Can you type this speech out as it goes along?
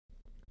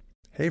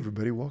Hey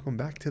everybody, welcome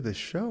back to the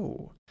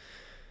show.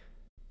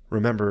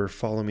 Remember,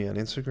 follow me on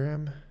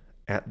Instagram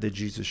at The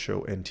Jesus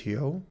Show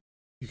NTO.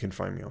 You can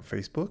find me on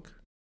Facebook,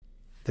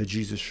 The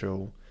Jesus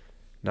Show,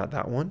 not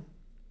that one,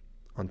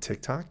 on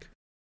TikTok,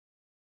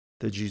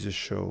 The Jesus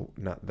Show,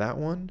 not that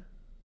one.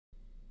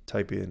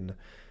 Type in,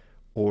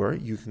 or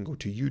you can go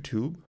to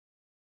YouTube.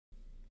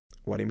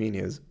 What I mean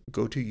is,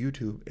 go to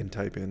YouTube and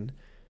type in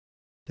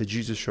The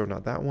Jesus Show,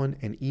 not that one,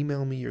 and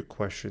email me your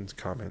questions,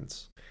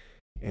 comments,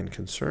 and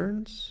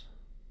concerns.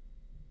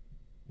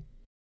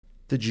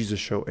 The Jesus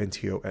Show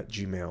NTO at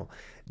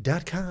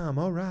gmail.com.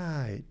 All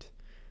right.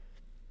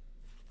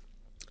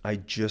 I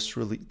just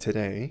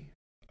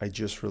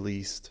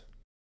released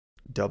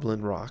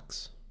Dublin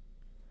Rocks,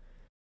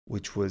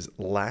 which was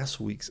last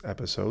week's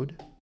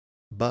episode,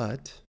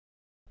 but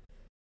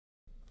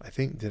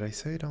did I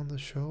say it on the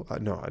show?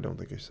 No, I don't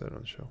think I said it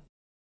on the show.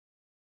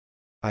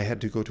 I had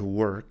to go to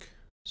work,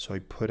 so I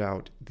put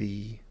out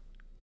the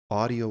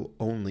audio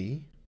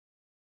only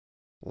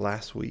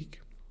last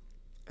week,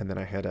 and then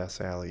I had asked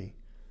Allie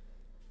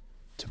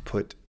to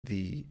put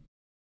the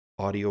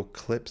audio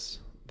clips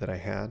that I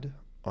had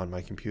on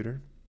my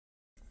computer.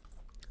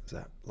 Does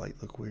that light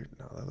look weird?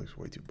 No, that looks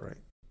way too bright.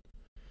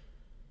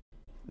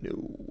 No,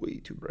 way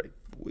too bright.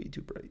 Way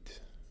too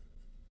bright.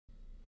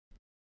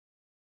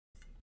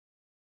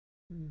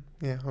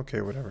 Yeah,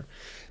 okay, whatever.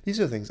 These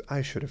are things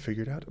I should have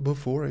figured out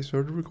before I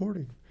started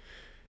recording.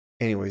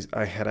 Anyways,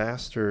 I had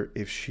asked her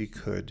if she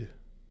could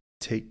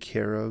take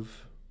care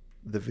of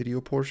the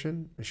video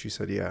portion, and she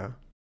said yeah.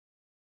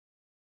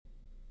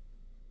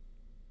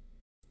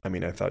 I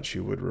mean, I thought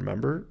she would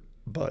remember,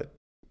 but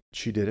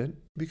she didn't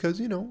because,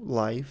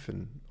 life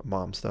and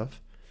mom stuff.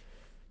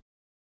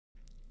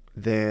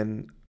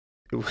 Then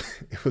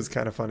it was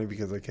kind of funny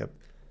because I kept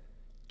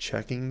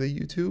checking the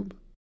YouTube.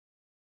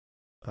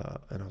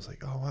 And I was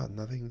like, oh, wow,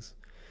 nothing's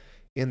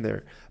in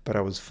there. But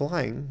I was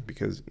flying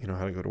because, I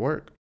had to go to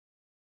work.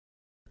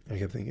 I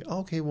kept thinking,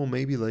 okay, well,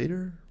 maybe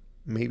later.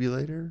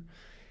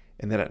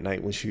 And then at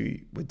night when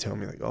she would tell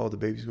me, like, oh, the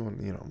baby's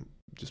going,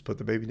 just put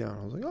the baby down.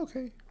 I was like,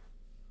 okay.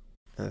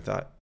 And I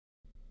thought,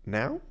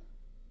 now?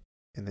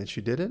 And then she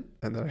didn't.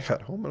 And then I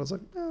got home and I was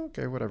like, oh,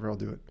 okay, whatever, I'll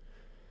do it.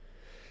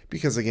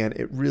 Because again,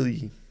 it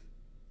really,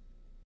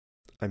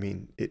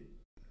 it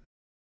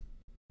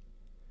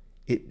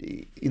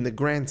in the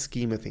grand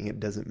scheme of things, it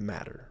doesn't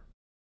matter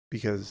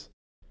because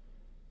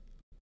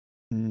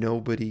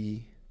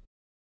nobody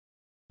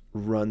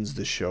runs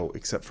the show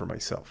except for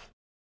myself.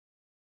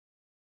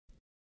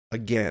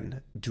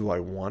 Again, do I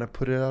want to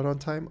put it out on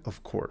time?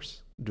 Of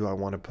course. Do I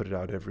want to put it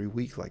out every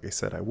week like I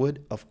said I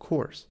would? Of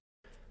course.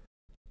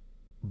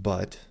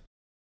 But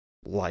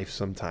life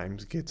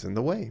sometimes gets in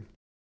the way.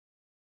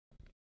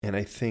 And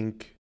I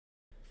think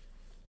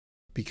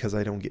because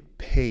I don't get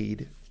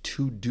paid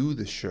to do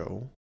the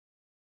show,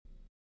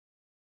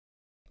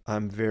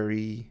 I'm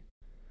very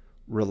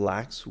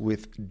relaxed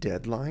with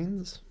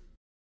deadlines.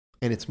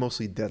 And it's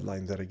mostly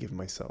deadlines that I give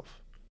myself.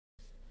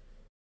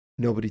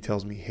 Nobody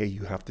tells me, hey,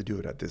 you have to do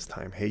it at this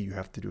time. Hey, you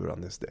have to do it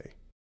on this day.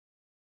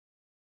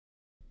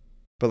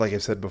 But like I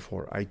said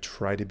before, I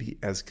try to be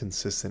as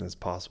consistent as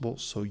possible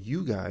so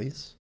you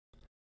guys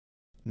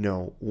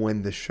know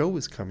when the show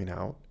is coming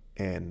out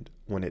and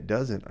when it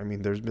doesn't.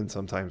 There's been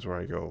some times where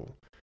I go,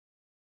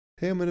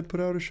 hey, I'm going to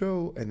put out a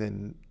show. And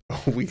then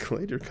a week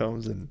later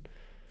comes and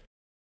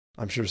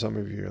I'm sure some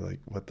of you are like,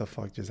 what the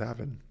fuck just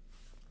happened?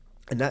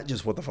 And not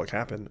just what the fuck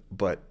happened,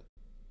 but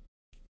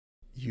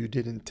you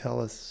didn't tell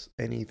us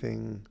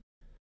anything.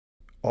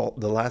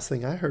 The last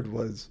thing I heard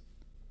was,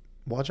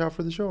 watch out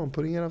for the show. I'm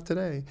putting it out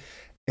today.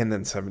 And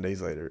then 7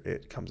 days later,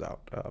 it comes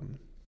out. I'm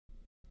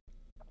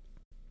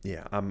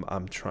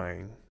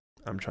trying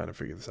to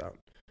figure this out.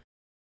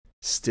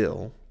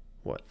 Still,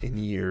 in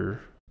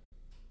year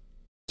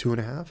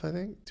 2.5, I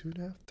think?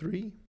 2.5,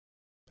 3?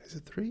 Is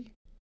it 3?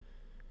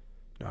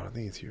 No, I don't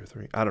think it's year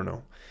 3. I don't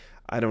know.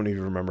 I don't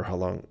even remember how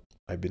long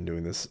I've been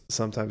doing this.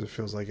 Sometimes it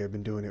feels like I've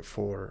been doing it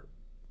for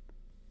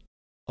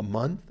a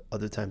month.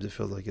 Other times it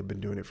feels like I've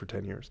been doing it for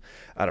 10 years.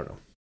 I don't know.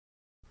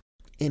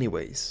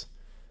 Anyways,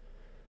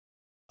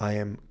 I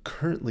am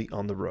currently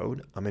on the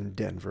road. I'm in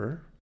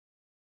Denver.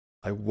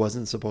 I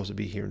wasn't supposed to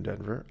be here in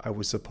Denver. I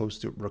was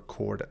supposed to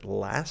record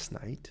last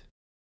night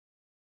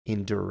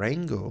in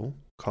Durango,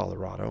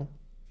 Colorado,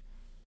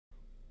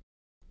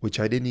 which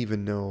I didn't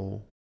even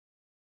know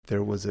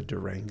there was a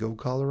Durango,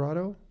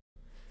 Colorado.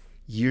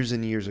 Years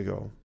and years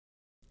ago.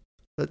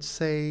 Let's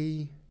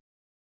say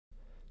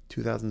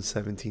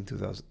 2017,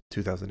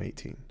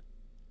 2018.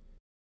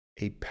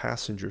 A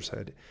passenger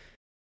said,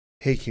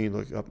 hey, can you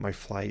look up my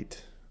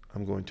flight?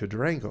 I'm going to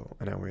Durango.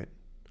 And I went,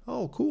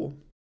 oh, cool.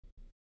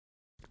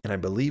 And I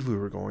believe we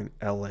were going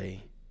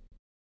LA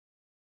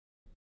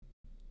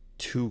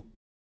to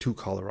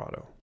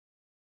Colorado.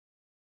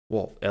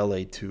 Well,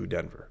 LA to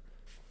Denver.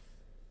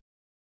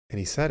 And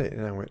he said it,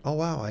 and I went, oh,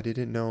 wow, I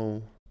didn't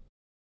know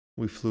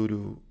we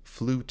flew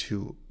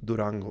to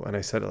Durango. And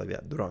I said it like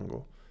that,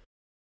 Durango,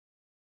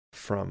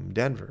 from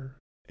Denver.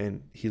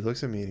 And he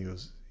looks at me and he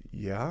goes,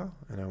 yeah?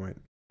 And I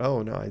went,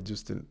 oh, no, I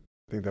just didn't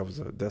think that was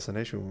a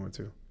destination we went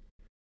to.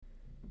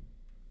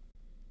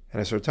 And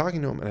I started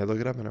talking to him, and I look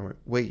it up, and I went,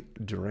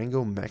 wait,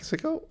 Durango,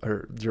 Mexico?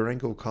 Or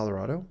Durango,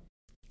 Colorado?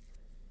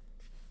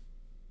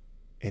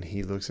 And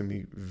he looks at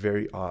me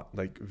very odd,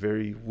 like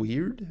very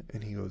weird.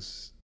 And he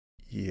goes,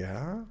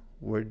 yeah?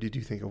 Where did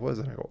you think it was?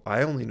 And I go,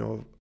 I only know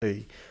of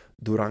a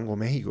Durango,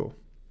 Mexico.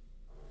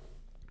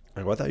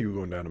 I go, I thought you were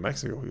going down to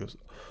Mexico. He goes,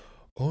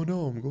 oh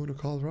no, I'm going to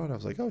Colorado. I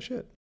was like, oh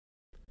shit.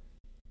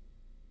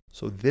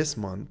 So this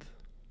month,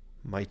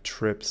 my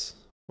trips,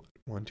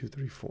 1, 2,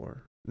 3,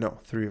 4. No,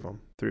 three of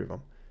them.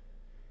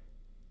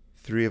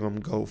 Three of them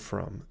go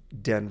from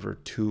Denver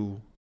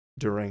to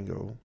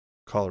Durango,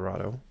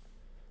 Colorado.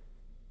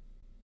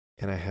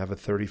 And I have a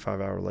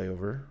 35-hour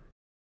layover.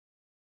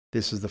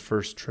 This is the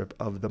first trip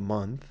of the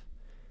month.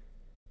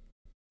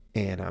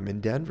 And I'm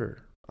in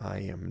Denver. I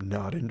am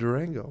not in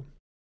Durango.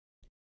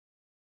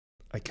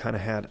 I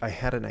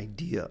had an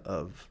idea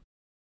of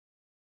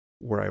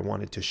where I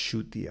wanted to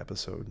shoot the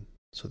episode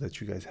so that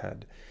you guys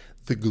had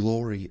the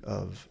glory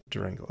of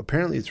Durango.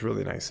 Apparently it's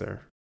really nice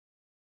there.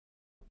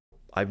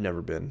 I've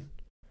never been.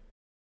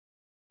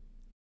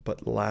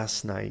 But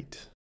last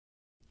night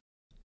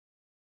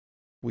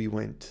me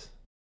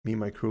and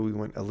my crew, we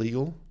went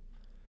illegal,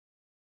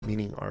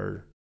 meaning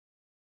our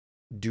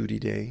duty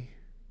day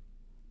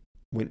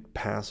went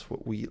past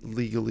what we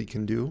legally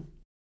can do.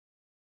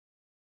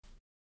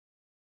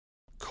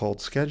 Called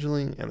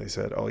scheduling, and they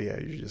said, oh yeah,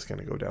 you're just going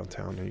to go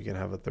downtown and you can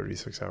have a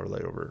 36-hour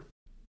layover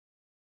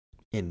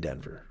in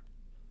Denver.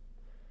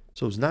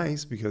 So it was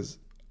nice because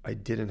I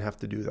didn't have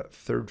to do that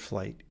third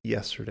flight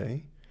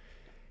yesterday.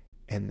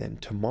 And then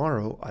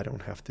tomorrow, I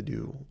don't have to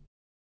do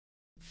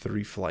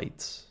 3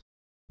 flights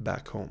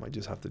back home. I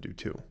just have to do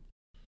 2.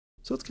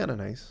 So it's kind of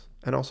nice.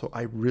 And also,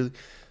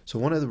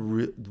 one of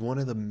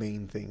the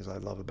main things I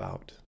love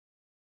about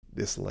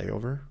this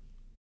layover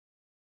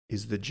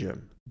is the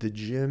gym. The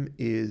gym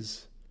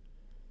is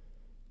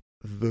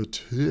the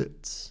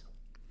tits.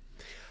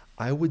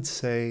 I would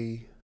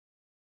say,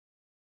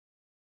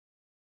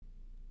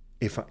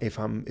 if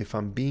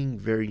I'm being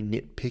very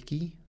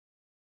nitpicky,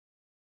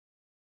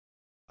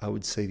 I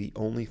would say the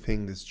only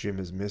thing this gym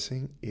is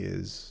missing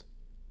is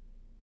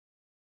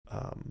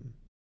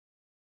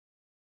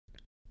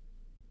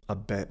a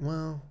bed.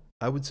 Well,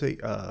 I would say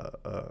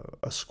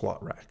a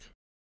squat rack.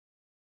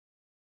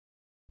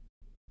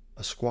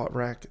 A squat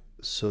rack,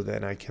 so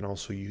then I can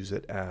also use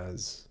it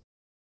as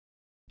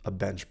a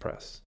bench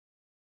press.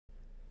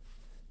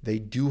 They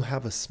do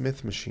have a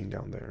Smith machine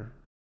down there,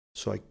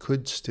 so I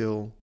could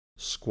still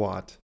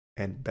squat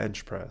and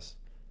bench press,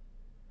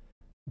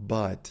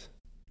 but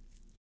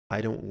I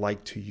don't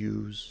like to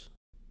use,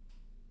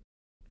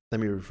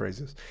 let me rephrase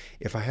this.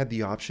 If I had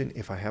the option,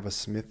 if I have a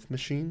Smith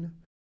machine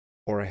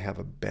or I have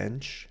a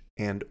bench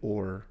and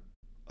or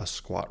a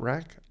squat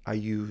rack, I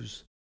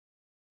use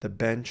the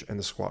bench and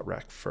the squat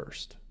rack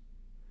first.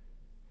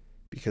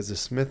 Because the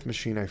Smith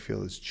machine, I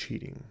feel, is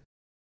cheating.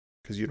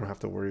 Because you don't have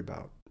to worry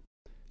about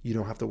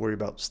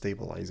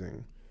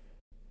stabilizing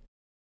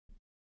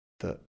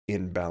the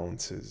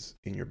imbalances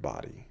in your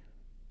body.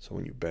 So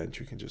when you bench,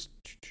 you can just,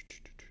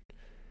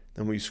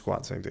 then when you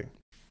squat, same thing.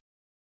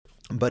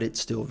 But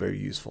it's still very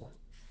useful.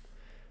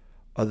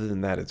 Other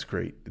than that, it's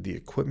great. The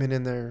equipment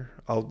in there,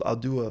 I'll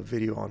do a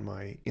video on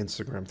my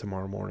Instagram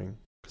tomorrow morning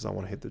because I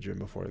want to hit the gym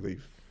before I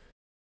leave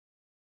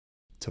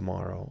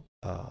tomorrow.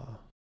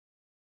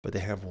 But they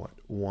have what?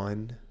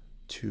 1,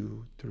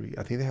 2, 3.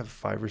 I think they have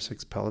 5 or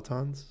 6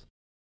 Pelotons.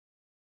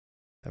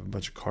 They have a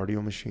bunch of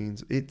cardio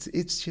machines.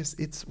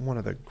 It's one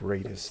of the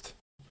greatest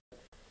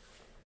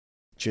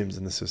gyms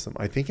in the system.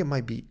 I think it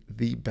might be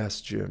the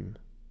best gym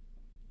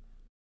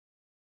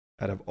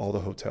out of all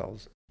the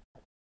hotels.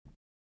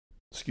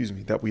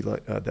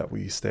 That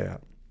we stay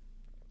at.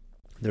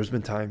 There's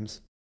been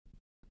times,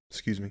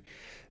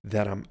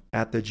 that I'm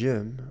at the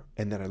gym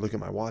and then I look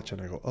at my watch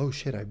and I go, oh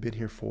shit, I've been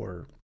here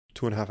for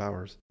 2.5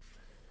 hours.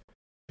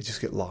 I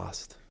just get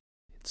lost.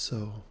 It's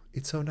so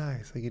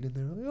nice. I get in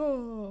there like,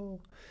 oh,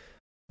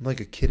 I'm like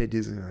a kid at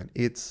Disneyland.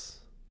 It's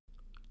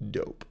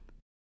dope.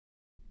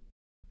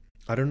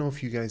 I don't know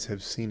if you guys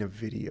have seen a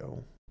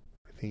video.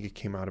 I think it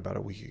came out about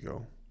a week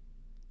ago.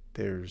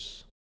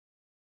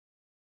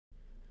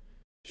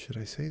 Should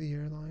I say the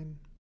airline?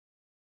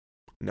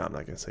 No, I'm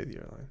not going to say the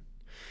airline.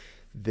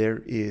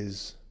 There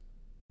is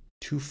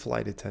 2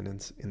 flight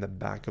attendants in the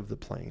back of the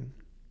plane.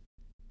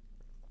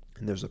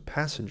 And there's a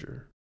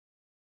passenger.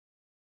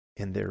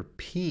 And they're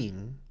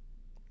peeing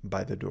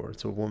by the door.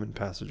 It's a woman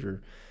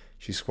passenger.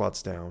 She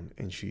squats down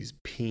and she's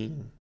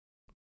peeing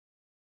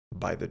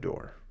by the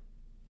door.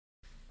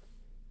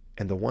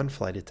 And the one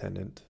flight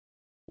attendant,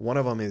 one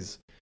of them it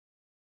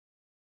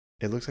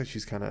looks like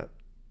she's kind of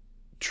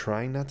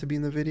trying not to be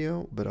in the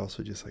video, but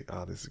also just like,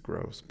 this is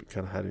gross, but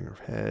kind of hiding her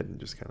head and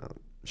just kind of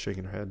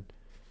shaking her head.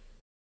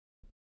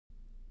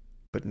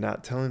 But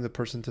not telling the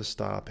person to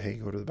stop, hey,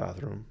 go to the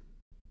bathroom.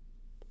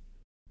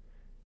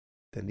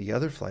 Then the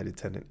other flight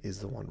attendant is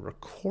the one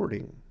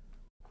recording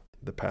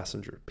the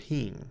passenger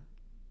peeing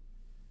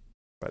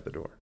by the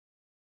door,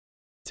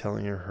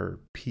 telling her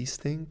pee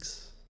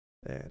stinks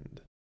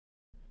and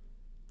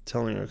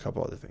telling her a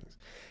couple other things.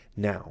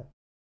 Now,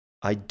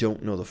 I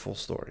don't know the full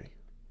story.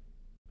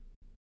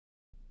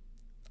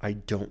 I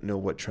don't know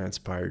what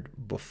transpired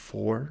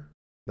before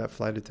that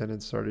flight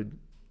attendant started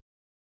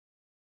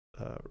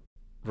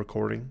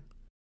recording.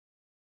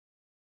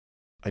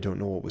 I don't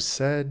know what was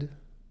said.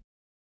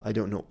 I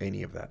don't know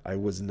any of that. I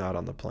was not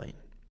on the plane.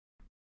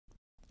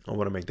 I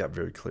want to make that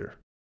very clear.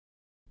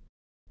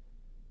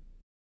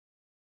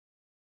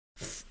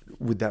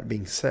 With that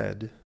being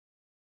said,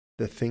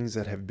 the things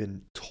that have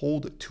been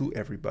told to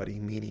everybody,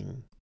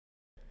 meaning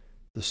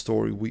the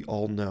story we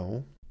all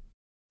know,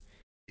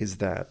 is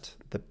that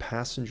the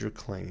passenger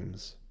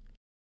claims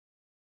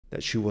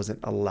that she wasn't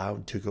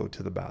allowed to go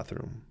to the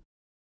bathroom,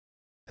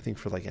 I think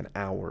for like an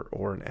hour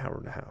or an hour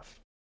and a half.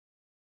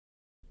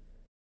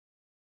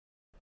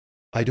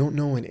 I don't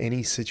know in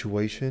any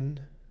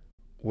situation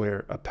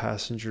where a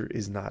passenger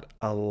is not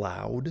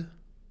allowed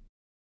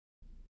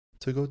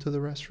to go to the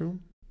restroom.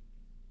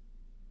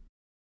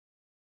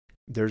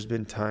 There's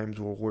been times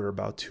where we're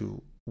about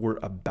to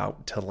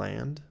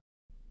land.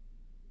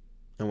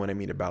 And when I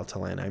mean about to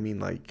land, I mean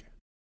like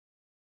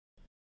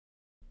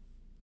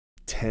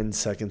 10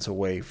 seconds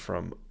away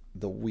from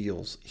the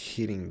wheels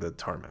hitting the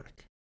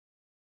tarmac,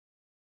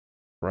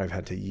 where I've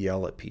had to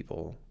yell at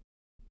people,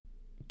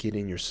 get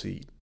in your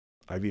seat.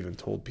 I've even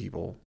told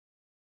people,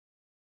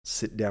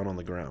 sit down on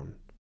the ground.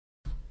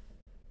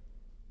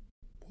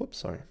 Whoops,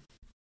 sorry.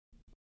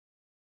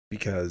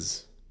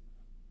 Because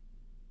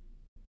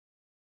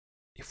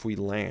if we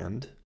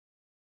land,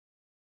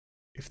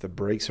 if the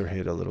brakes are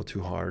hit a little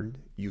too hard,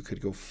 you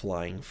could go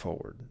flying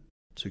forward.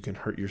 So you can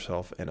hurt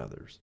yourself and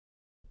others.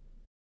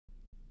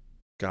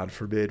 God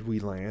forbid we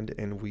land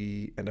and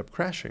we end up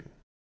crashing.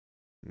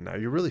 Now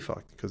you're really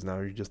fucked, because now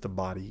you're just a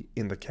body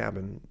in the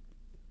cabin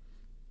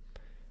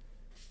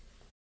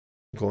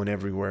going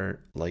everywhere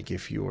like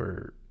if you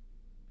were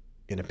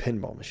in a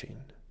pinball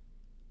machine.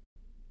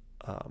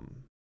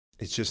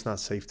 It's just not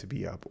safe to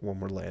be up when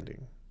we're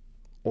landing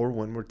or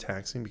when we're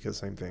taxiing, because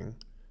same thing.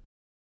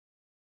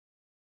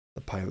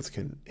 The pilots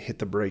can hit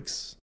the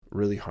brakes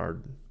really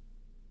hard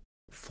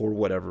for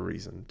whatever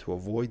reason to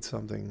avoid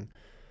something.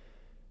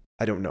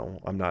 I don't know.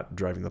 I'm not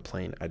driving the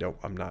plane.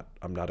 I'm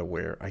not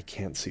aware. I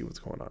can't see what's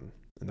going on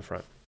in the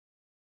front.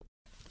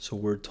 So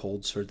we're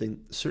told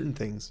certain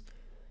things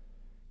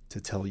to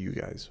tell you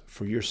guys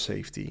for your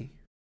safety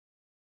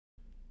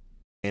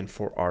and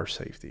for our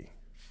safety.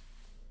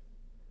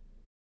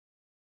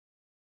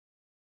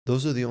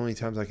 Those are the only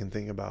times I can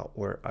think about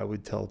where I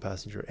would tell a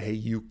passenger, hey,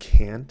 you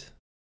can't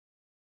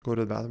go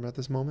to the bathroom at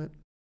this moment.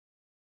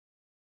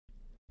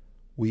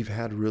 We've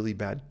had really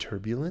bad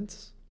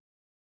turbulence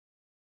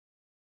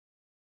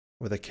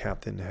where the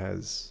captain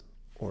has,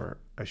 or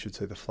I should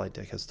say the flight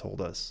deck has told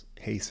us,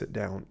 hey, sit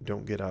down,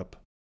 don't get up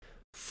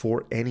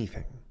for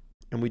anything.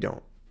 And we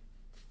don't.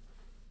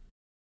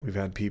 We've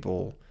had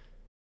people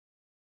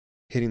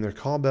hitting their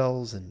call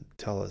bells and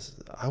tell us,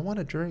 I want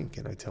a drink.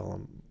 And I tell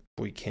them,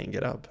 we can't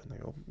get up. And they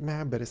go,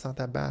 man, but it's not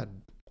that bad.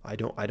 I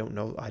don't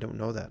know. I don't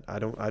know that. I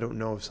don't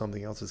know if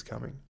something else is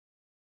coming.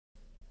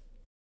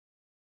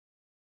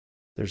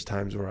 There's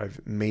times where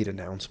I've made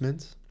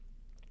announcements.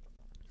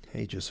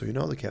 Hey, just so you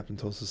know, the captain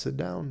told us to sit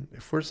down.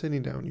 If we're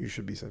sitting down, you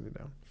should be sitting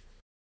down.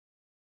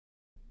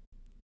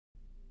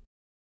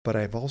 But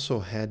I've also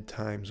had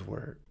times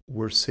where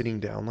we're sitting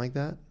down like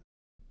that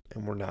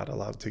and we're not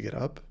allowed to get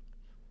up.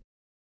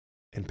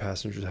 And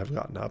passengers have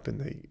gotten up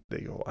and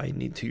they go, I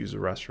need to use the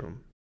restroom.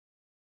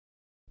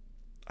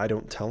 I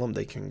don't tell them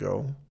they can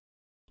go,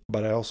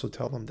 but I also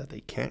tell them that they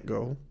can't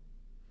go.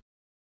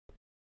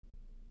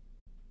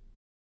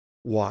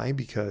 Why?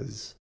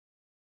 Because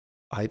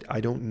I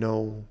don't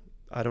know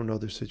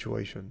their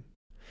situation.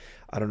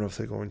 I don't know if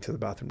they're going to the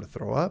bathroom to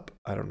throw up.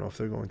 I don't know if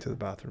they're going to the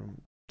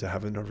bathroom to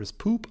have a nervous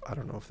poop. I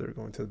don't know if they're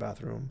going to the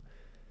bathroom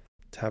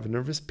to have a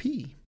nervous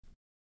pee.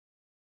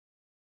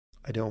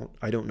 I don't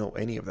know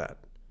any of that.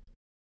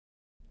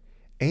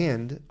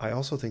 And I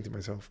also think to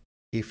myself,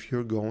 if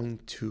you're going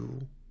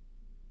to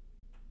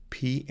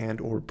pee and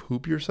or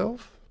poop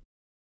yourself,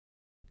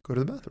 go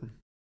to the bathroom.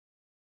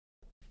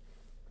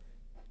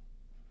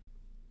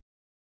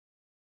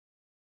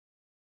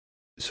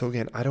 So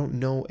again, I don't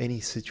know any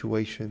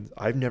situations.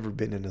 I've never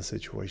been in a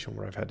situation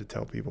where I've had to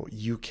tell people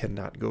you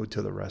cannot go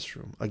to the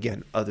restroom.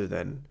 Again, other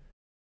than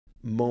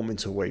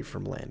moments away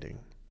from landing.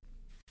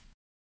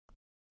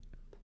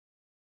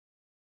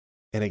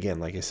 And again,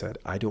 like I said,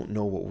 I don't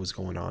know what was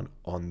going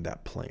on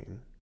that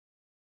plane.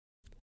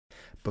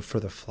 But for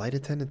the flight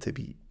attendant to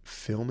be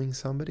filming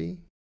somebody,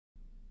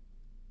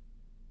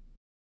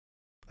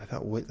 I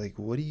thought, what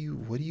are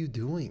you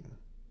doing?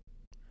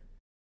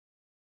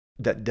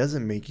 That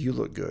doesn't make you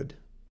look good.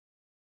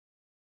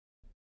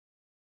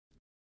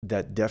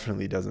 That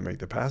definitely doesn't make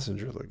the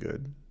passenger look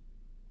good.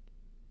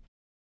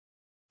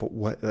 But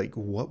what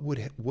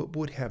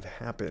would have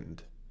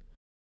happened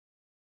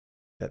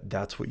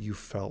that's what you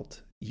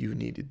felt you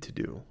needed to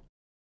do?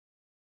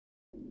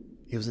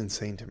 It was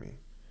insane to me.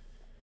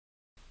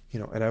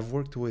 And I've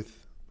worked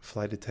with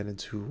flight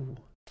attendants who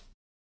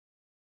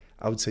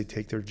I would say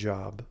take their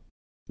job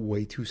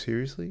way too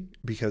seriously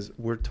because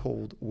we're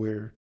told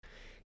we're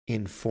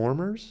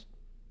informers,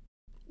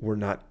 we're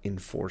not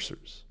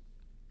enforcers.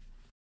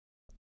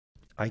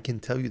 I can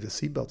tell you the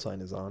seatbelt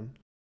sign is on.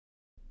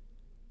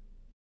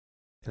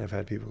 And I've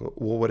had people go,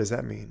 well, what does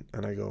that mean?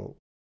 And I go,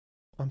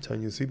 I'm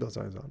telling you the seatbelt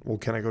sign's on. Well,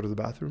 can I go to the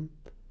bathroom?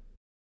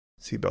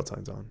 Seatbelt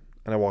sign's on.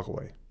 And I walk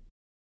away.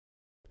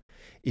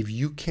 If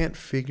you can't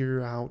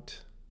figure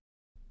out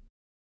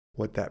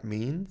what that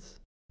means,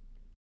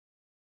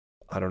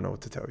 I don't know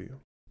what to tell you.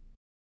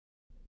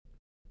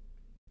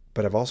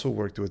 But I've also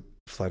worked with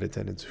flight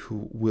attendants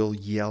who will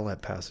yell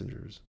at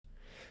passengers.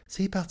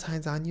 Seatbelt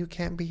sign's on, you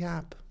can't be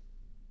up.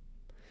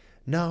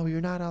 No, you're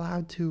not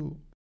allowed to.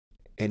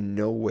 And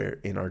nowhere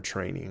in our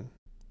training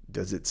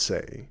does it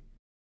say,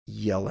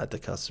 yell at the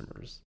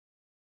customers.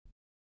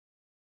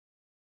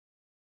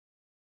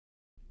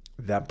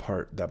 That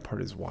part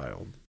is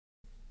wild.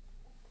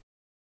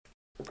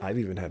 I've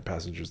even had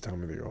passengers tell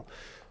me, they go,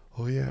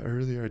 oh yeah,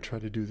 earlier I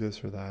tried to do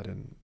this or that,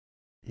 and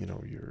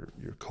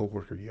your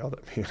coworker yelled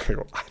at me. I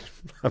go,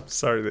 I'm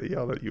sorry they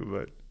yelled at you,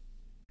 but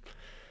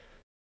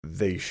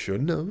they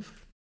shouldn't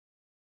have.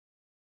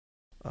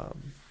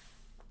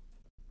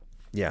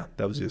 Yeah,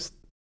 that was just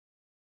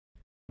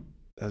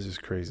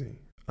crazy.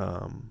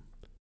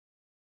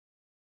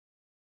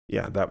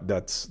 Yeah,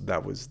 that's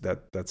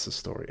the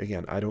story.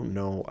 Again, I don't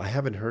know. I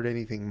haven't heard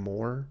anything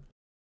more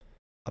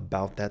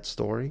about that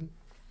story,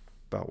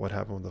 about what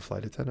happened with the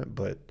flight attendant,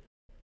 but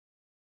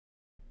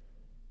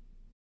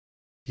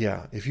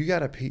yeah, if you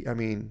gotta pee, I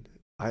mean,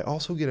 I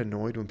also get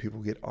annoyed when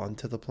people get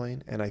onto the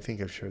plane, and I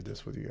think I've shared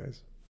this with you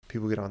guys.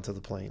 People get onto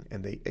the plane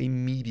and they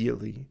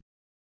immediately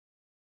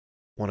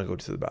want to go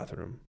to the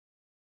bathroom.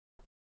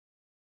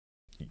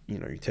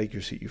 You take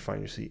your seat, you find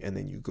your seat, and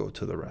then you go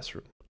to the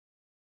restroom.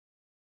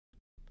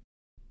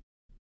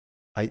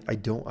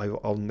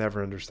 I'll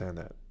never understand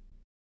that.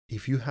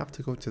 If you have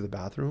to go to the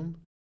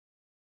bathroom,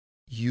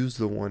 use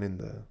the one in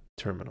the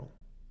terminal.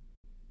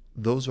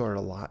 Those are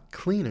a lot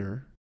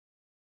cleaner.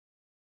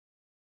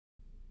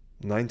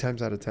 9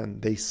 times out of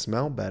 10, they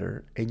smell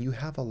better, and you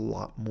have a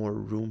lot more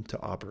room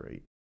to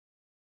operate.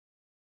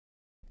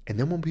 And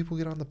then when people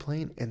get on the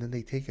plane and then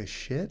they take a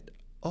shit,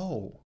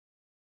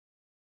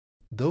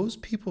 those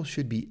people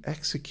should be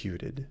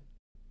executed.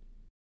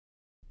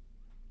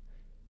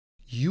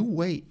 You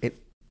wait.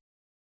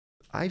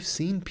 I've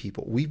seen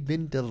people, we've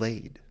been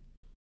delayed.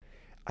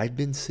 I've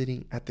been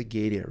sitting at the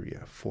gate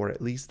area for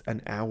at least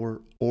an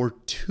hour or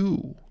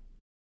 2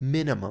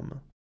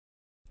 minimum.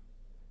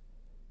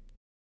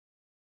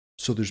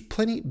 So there's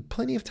plenty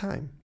of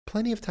time.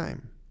 Plenty of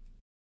time.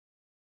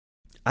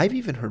 I've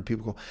even heard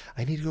people go,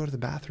 I need to go to the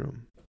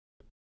bathroom.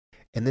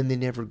 And then they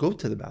never go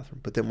to the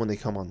bathroom. But then when they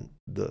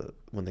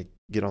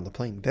get on the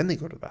plane, then they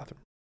go to the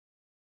bathroom.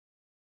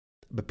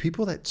 But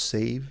people that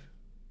save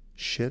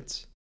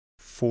shits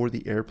for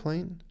the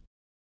airplane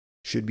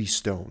should be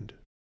stoned.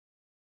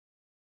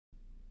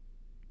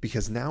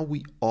 Because now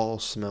we all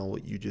smell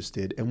what you just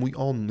did, and we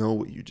all know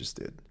what you just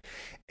did.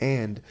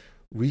 And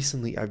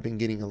recently I've been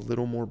getting a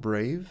little more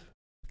brave,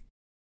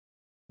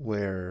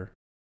 where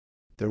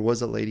there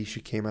was a lady,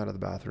 she came out of the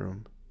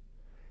bathroom,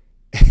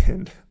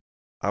 and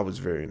I was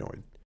very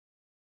annoyed.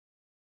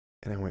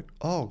 And I went,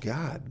 oh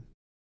God.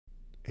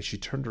 And she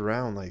turned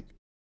around like,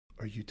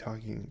 are you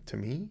talking to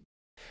me?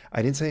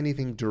 I didn't say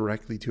anything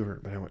directly to her,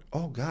 but I went,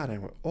 oh God. I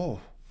went, oh.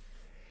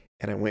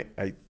 And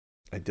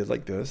I did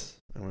like this.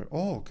 I went,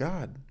 oh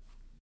God.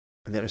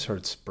 And then I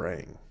started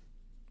spraying.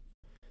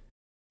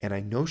 And I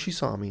know she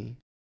saw me,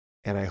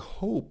 and I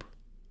hope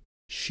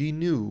she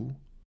knew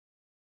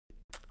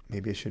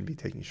maybe I shouldn't be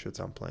taking shits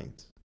on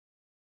planes.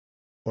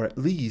 Or at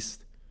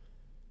least,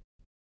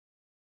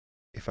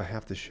 if I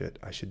have to shit,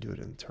 I should do it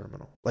in the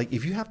terminal. Like,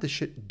 if you have to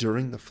shit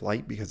during the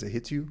flight because it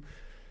hits you,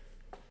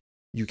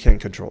 you can't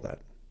control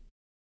that.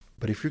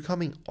 But if you're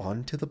coming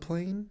onto the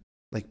plane,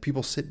 like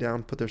people sit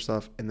down, put their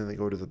stuff, and then they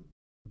go to the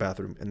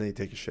bathroom and they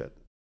take a shit.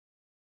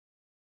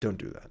 Don't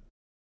do that.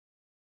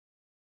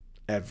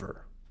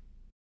 Ever.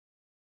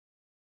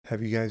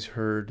 Have you guys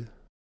heard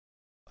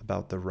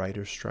about the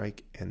writer's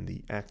strike and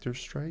the actor's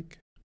strike?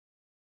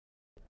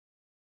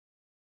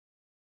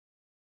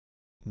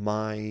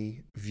 My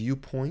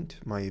viewpoint,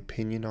 my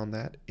opinion on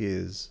that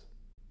is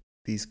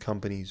these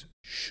companies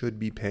should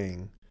be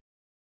paying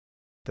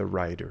the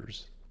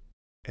writers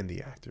and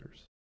the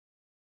actors.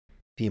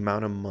 The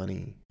amount of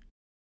money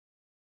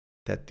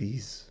that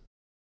these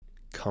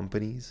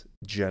companies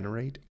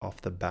generate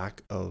off the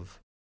back of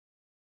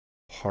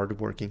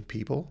hardworking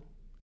people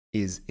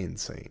is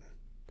insane.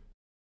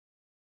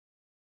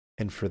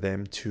 And for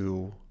them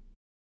to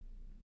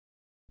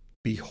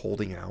be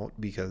holding out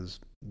because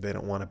they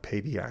don't want to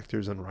pay the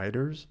actors and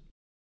writers,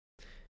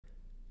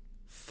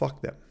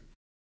 fuck them.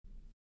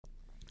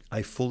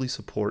 I fully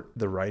support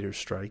the writer's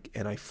strike,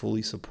 and I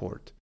fully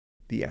support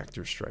the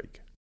actor's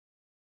strike.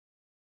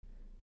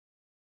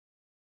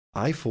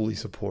 I fully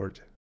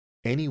support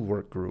any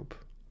work group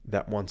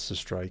that wants to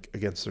strike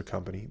against their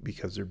company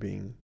because they're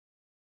being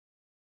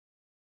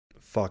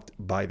fucked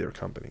by their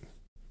company.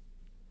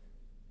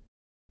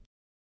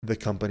 The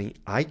company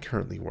I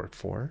currently work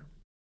for,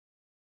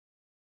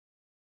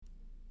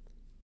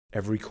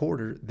 every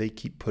quarter they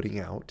keep putting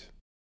out,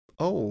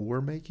 oh,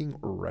 we're making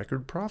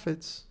record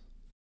profits.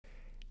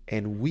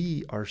 And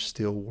we are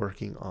still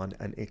working on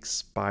an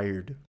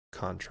expired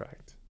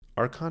contract.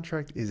 Our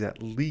contract is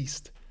at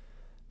least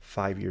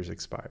 5 years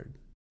expired.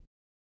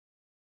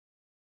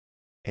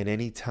 And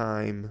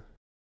anytime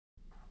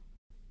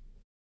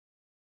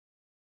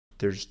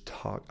there's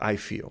talk, I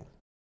feel,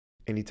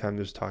 anytime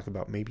there's talk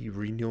about maybe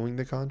renewing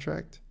the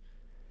contract,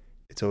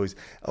 it's always,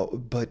 oh,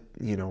 but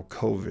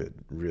COVID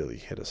really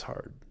hit us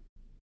hard.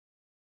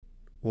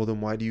 Well,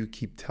 then why do you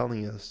keep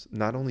telling us,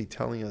 not only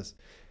telling us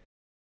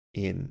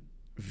in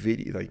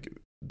video, like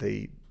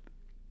they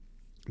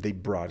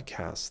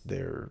broadcast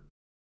their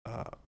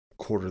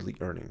quarterly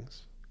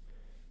earnings,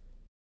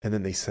 and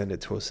then they send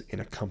it to us in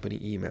a company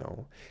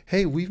email.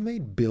 Hey, we've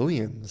made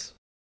billions.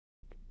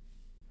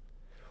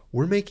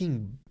 We're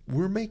making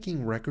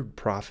record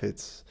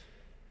profits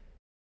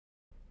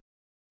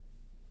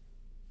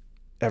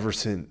ever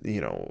since,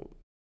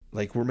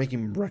 like we're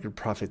making record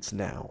profits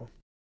now.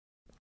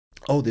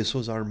 Oh, this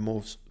was our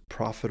most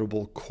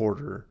profitable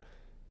quarter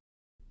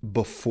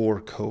before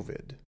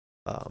COVID.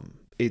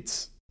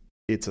 It's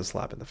a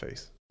slap in the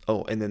face.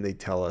 Oh, and then they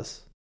tell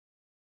us,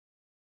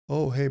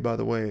 oh, hey, by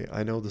the way,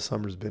 I know the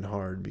summer's been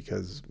hard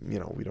because,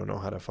 we don't know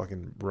how to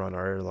fucking run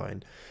our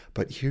airline,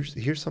 but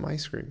here's some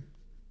ice cream.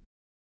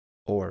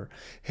 Or,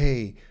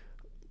 hey,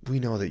 we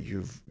know that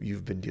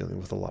you've been dealing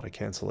with a lot of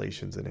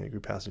cancellations and angry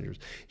passengers.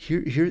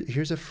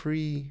 Here's a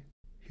free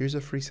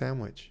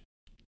sandwich.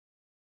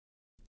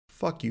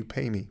 Fuck you,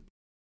 pay me.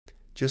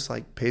 Just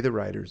like pay the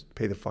writers,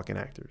 pay the fucking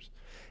actors.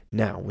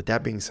 Now, with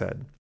that being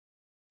said,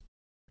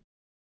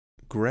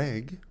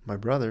 Greg, my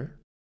brother,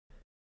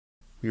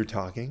 we were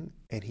talking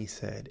and he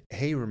said,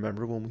 hey,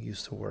 remember when we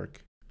used to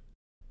work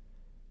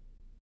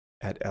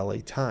at LA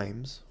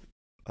Times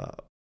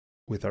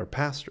with our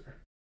pastor?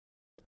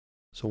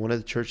 So one of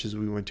the churches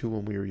we went to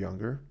when we were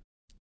younger,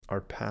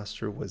 our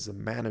pastor was the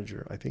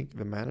manager. I think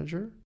the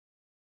manager?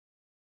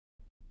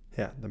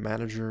 Yeah, the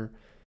manager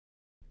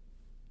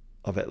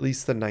of at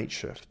least the night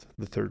shift,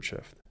 the third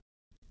shift,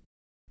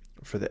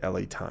 for the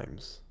LA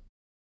Times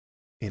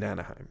in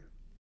Anaheim.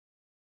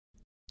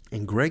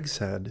 And Greg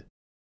said,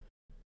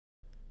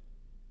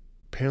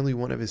 apparently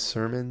one of his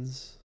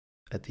sermons,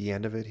 at the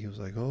end of it, he was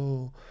like,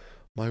 oh,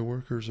 my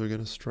workers are going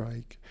to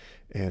strike,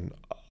 and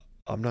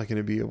I'm not going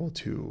to be able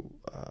to,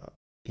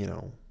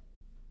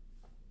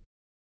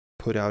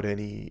 put out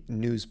any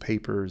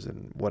newspapers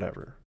and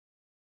whatever.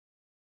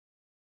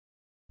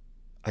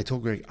 I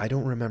told Greg, I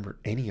don't remember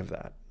any of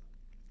that.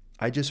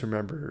 I just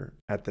remember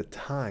at the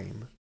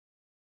time,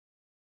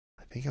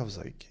 I think I was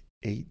like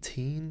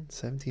 17,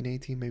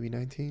 18, maybe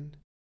 19.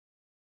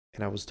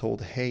 And I was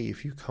told, hey,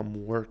 if you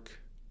come work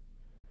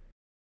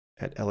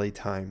at LA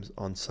Times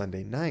on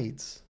Sunday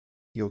nights,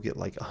 you'll get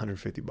like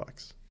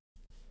 $150.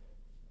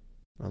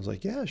 I was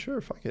like, yeah,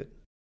 sure, fuck it.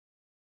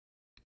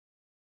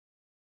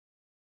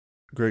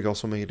 Greg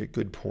also made a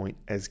good point.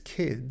 As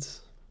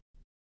kids,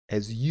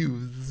 as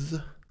youths,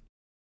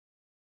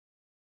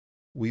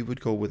 we would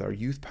go with our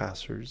youth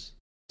pastors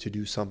to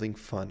do something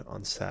fun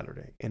on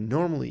Saturday. And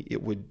normally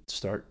it would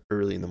start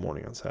early in the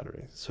morning on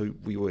Saturday. So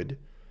we would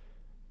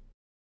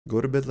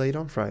go to bed late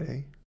on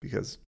Friday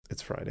because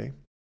it's Friday.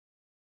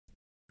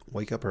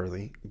 Wake up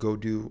early, go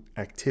do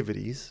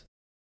activities,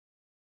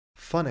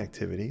 fun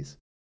activities.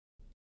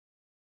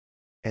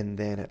 And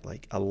then at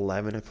like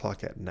 11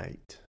 o'clock at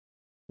night,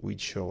 we'd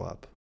show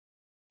up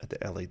at the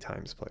LA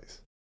Times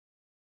place.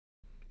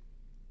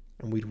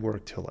 And we'd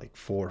work till like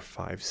 4,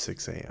 5,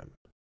 6 a.m.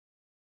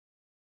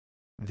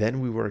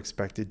 Then we were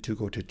expected to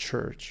go to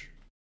church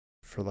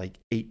for like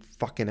 8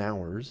 fucking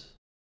hours.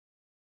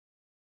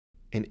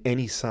 And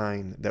any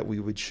sign that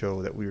we would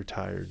show that we were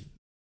tired,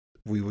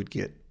 we would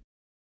get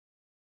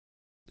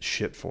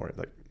shit for it.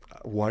 Like,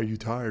 why are you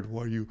tired?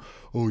 Why are you,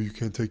 you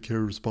can't take care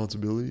of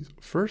responsibilities?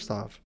 First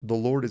off, the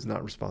Lord is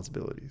not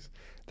responsibilities.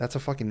 That's a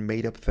fucking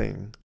made up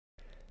thing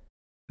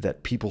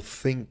that people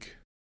think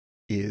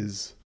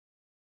is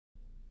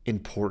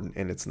important,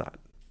 and it's not.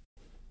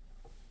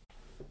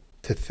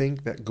 To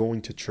think that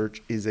going to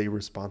church is a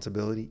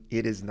responsibility,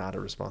 it is not a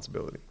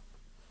responsibility.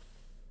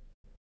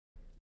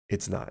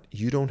 It's not.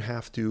 You don't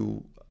have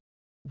to,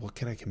 what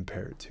can I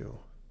compare it to?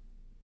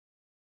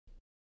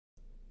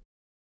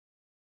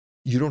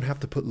 You don't have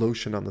to put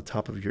lotion on the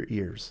top of your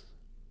ears.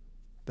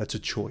 That's a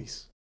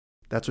choice.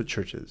 That's what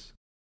church is.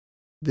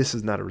 This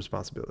is not a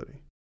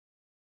responsibility.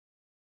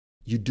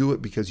 You do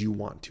it because you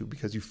want to,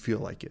 because you feel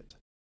like it.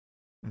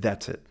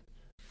 That's it.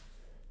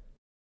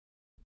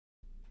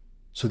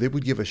 So they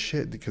would give a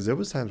shit, because there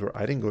was times where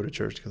I didn't go to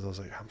church because I was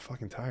like, I'm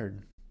fucking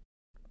tired.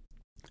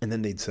 And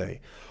then they'd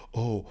say,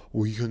 oh,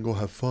 well, you can go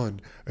have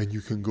fun and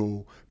you can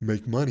go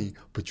make money,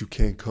 but you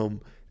can't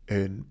come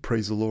and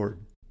praise the Lord.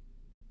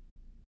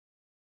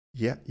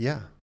 Yeah,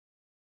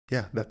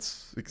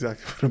 that's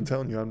exactly what I'm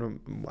telling you.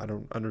 I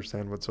don't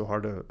understand what's so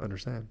hard to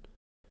understand.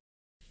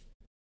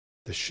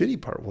 The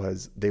shitty part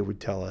was they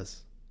would tell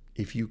us,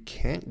 if you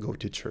can't go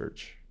to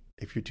church,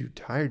 if you're too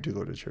tired to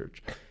go to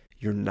church,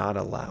 you're not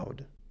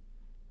allowed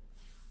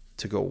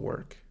to go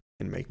work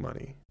and make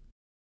money.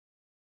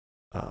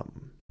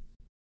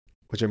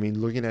 Which, I mean,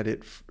 looking at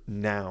it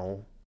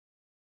now,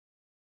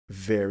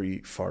 very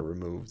far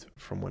removed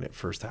from when it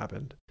first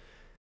happened.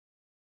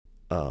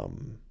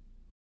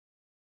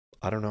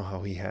 I don't know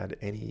how he had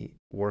any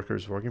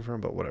workers working for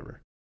him, but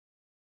whatever.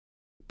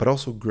 But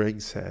also,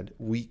 Greg said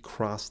we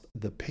crossed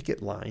the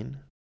picket line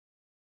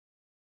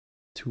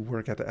to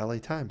work at the LA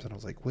Times. And I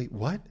was like, wait,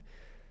 what?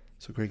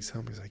 So Greg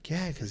told me, he's like,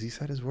 yeah, because he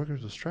said his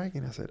workers were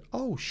striking. I said,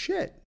 oh,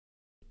 shit.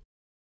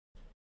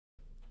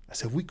 I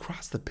said, we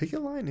crossed the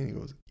picket line? And he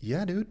goes,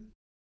 yeah, dude.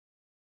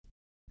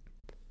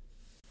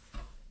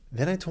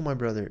 Then I told my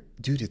brother,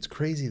 dude, it's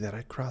crazy that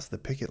I crossed the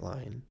picket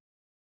line.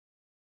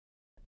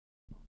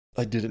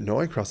 I didn't know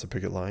I crossed the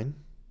picket line,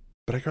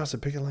 but I crossed the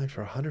picket line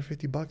for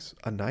 $150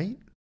 a night.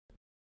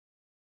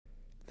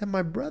 Then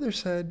my brother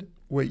said,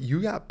 wait,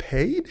 you got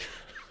paid?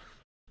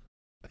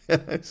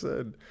 And I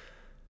said,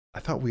 I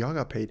thought we all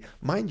got paid.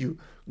 Mind you,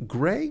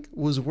 Greg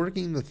was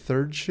working the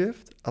third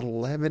shift,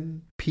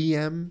 11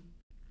 p.m.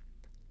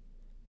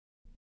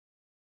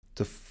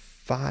 to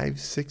 5,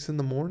 6 in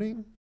the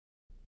morning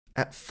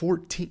at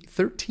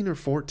 13 or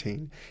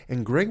 14.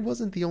 And Greg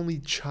wasn't the only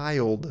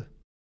child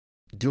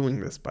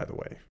doing this, by the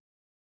way.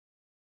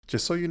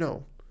 Just so you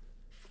know.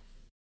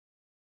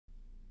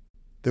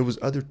 There was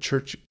other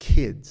church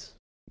kids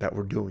that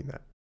were doing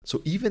that.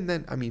 So even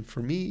then, I mean,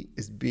 for me,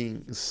 as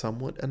being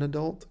somewhat an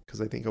adult, because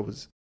I think I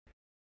was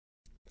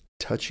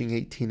touching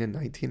 18 and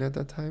 19 at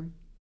that time.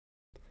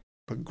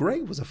 But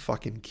Greg was a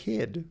fucking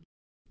kid.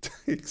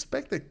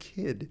 Expect a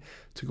kid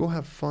to go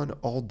have fun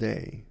all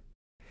day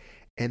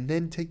and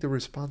then take the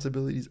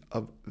responsibilities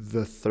of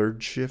the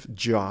third shift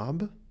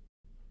job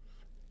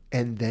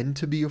and then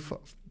to be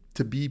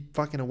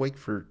fucking awake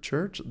for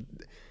church.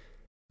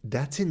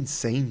 That's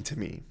insane to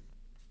me.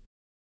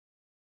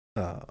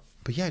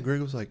 But yeah,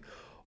 Greg was like,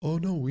 oh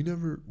no, we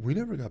never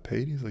got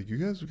paid. He's like, you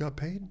guys got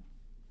paid?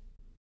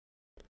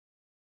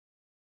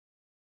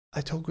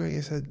 I told Greg,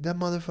 I said, that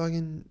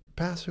motherfucking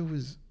pastor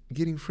was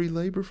getting free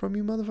labor from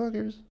you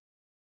motherfuckers?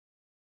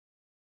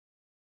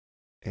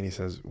 And he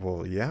says,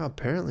 well, yeah,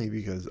 apparently,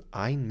 because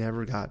I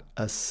never got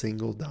a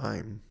single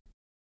dime.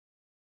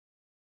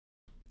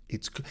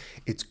 It's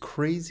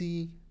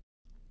crazy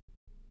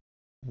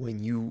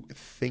when you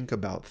think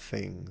about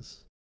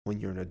things when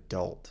you're an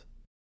adult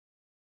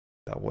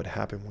about what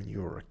happened when you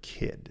were a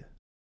kid.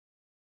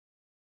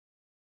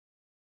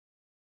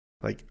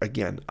 Like,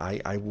 again,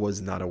 I was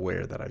not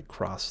aware that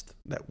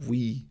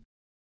we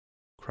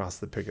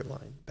crossed the picket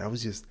line. That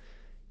was just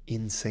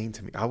insane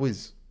to me. I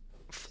was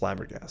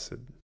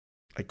flabbergasted.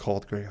 I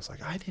called Greg. I was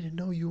like, I didn't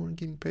know you weren't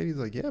getting paid. He's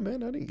like, yeah,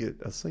 man, I didn't get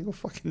a single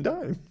fucking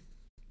dime.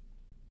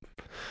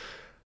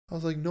 I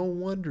was like, no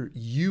wonder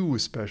you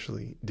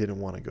especially didn't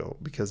want to go.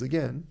 Because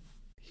again,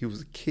 he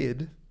was a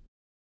kid.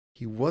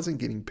 He wasn't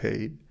getting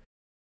paid.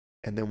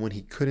 And then when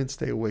he couldn't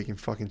stay awake in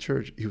fucking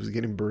church, he was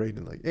getting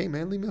berated like, hey,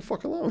 man, leave me the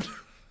fuck alone.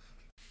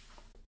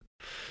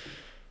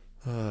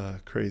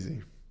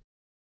 Crazy.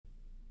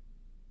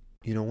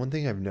 You know, one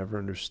thing I've never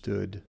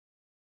understood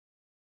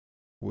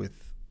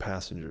with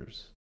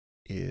passengers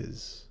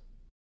is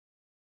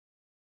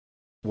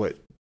what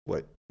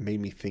made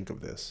me think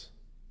of this.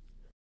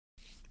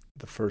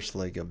 The first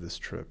leg of this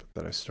trip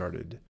that I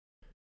started,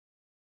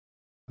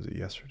 was it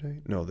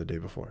yesterday? No, the day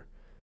before.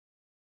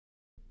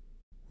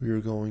 We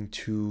were going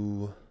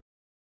to,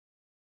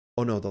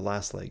 the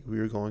last leg. We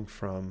were going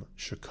from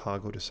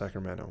Chicago to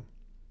Sacramento.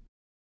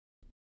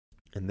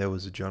 And there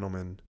was a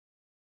gentleman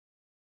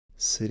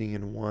sitting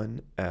in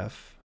 1F,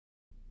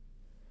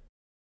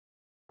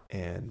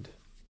 and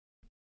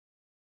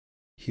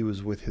he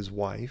was with his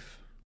wife.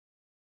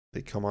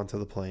 They come onto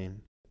the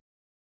plane,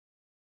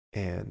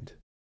 and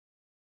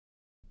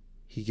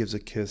he gives a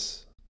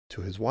kiss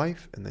to his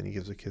wife, and then he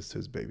gives a kiss to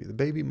his baby. The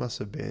baby must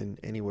have been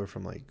anywhere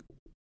from like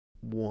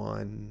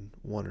one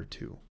or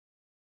two.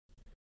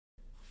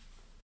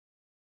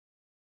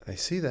 I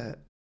see that,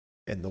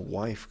 and the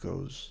wife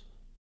goes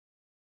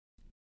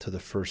to the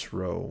first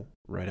row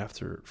right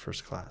after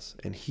first class,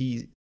 and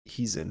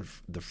he's in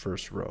the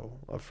first row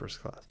of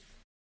first class.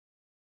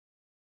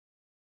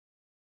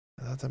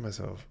 I thought to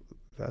myself,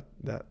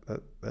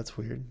 that's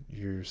weird.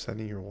 You're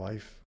sending your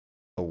wife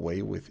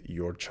away with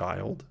your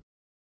child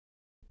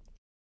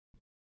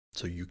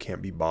so you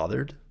can't be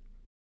bothered.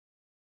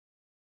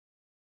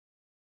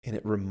 And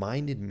it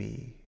reminded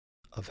me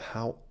of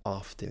how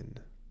often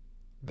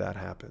that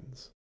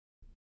happens.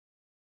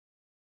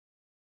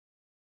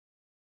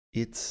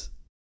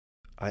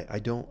 I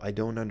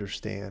don't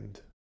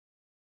understand.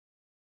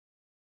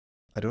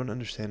 I don't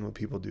understand when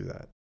people do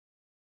that.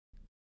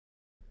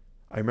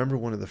 I remember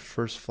one of the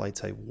first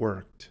flights I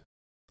worked,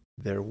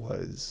 there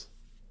was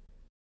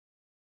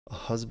a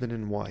husband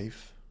and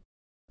wife,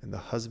 and the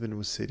husband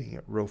was sitting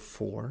at row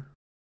 4,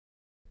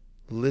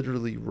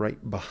 literally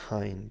right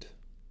behind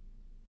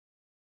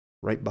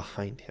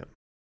him.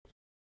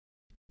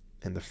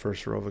 And the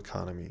first row of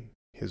economy,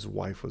 his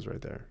wife was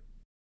right there.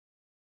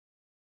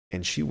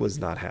 And she was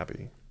not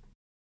happy.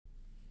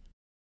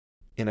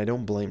 And I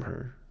don't blame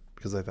her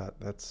because I thought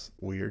that's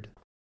weird.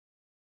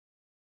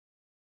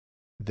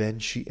 Then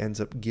she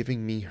ends up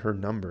giving me her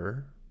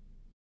number.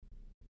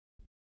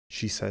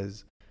 She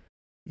says,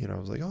 I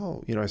was like,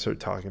 oh, I started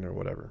talking or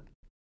whatever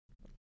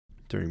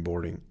during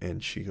boarding.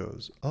 And she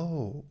goes,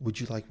 oh, would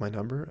you like my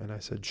number? And I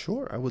said,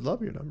 sure, I would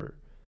love your number.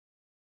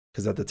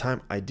 Because at the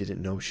time, I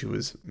didn't know she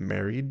was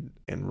married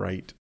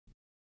and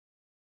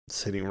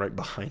sitting right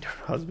behind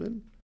her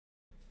husband.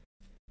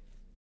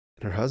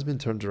 And her husband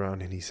turns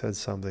around and he says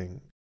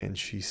something. And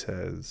she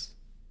says,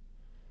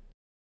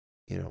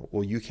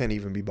 well, you can't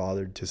even be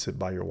bothered to sit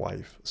by your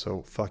wife.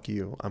 So fuck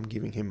you. I'm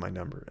giving him my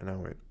number. And I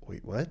went,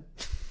 wait, what?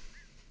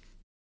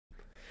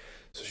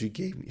 So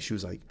she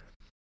was like,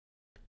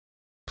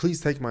 please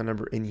take my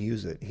number and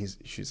use it.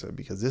 She said,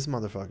 because this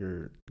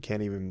motherfucker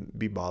can't even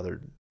be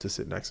bothered to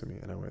sit next to me.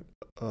 And I went,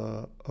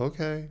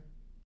 okay.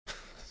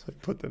 So I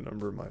put the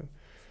number in my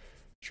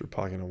shirt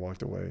pocket and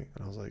walked away.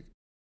 And I was like,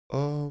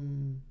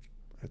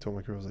 I told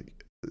my girl, I was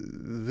like,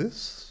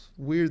 this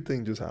weird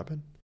thing just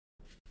happened.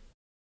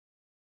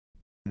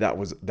 That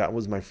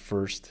was my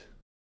first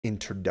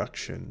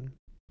introduction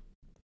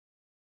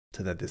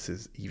to that this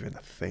is even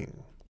a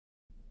thing.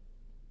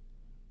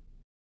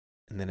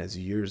 And then as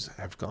years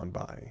have gone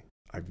by,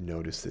 I've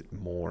noticed it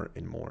more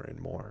and more and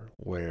more,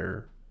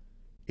 where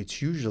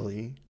it's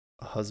usually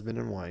a husband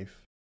and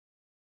wife,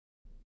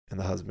 and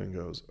the husband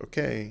goes,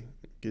 okay,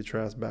 get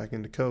your ass back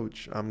into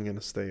coach. I'm going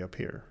to stay up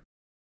here.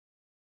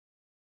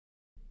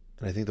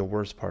 And I think the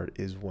worst part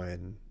is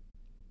when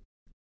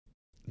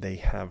they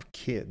have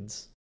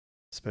kids,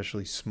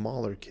 especially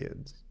smaller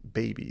kids,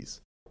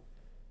 babies.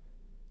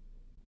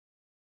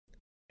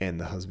 And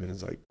the husband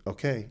is like,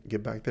 okay,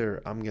 get back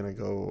there. I'm going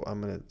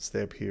to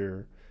stay up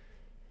here,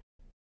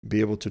 be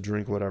able to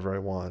drink whatever I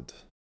want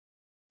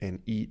and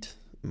eat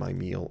my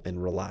meal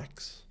and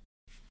relax.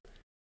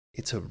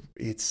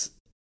 It's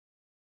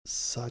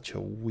such a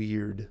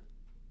weird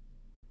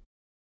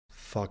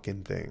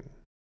fucking thing.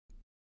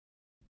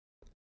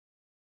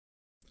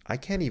 I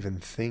can't even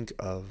think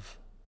of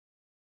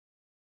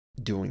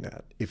doing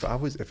that. If I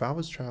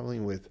was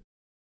traveling with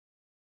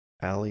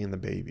Allie and the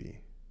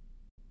baby,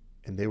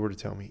 and they were to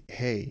tell me,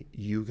 hey,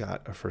 you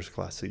got a first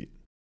class seat,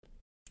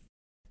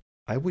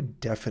 I would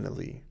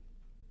definitely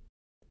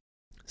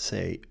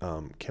say,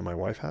 can my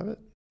wife have it?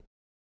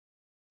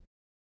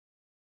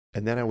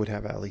 And then I would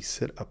have Allie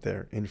sit up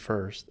there in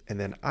first, and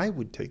then I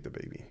would take the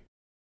baby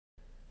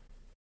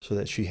so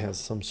that she has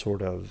some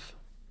sort of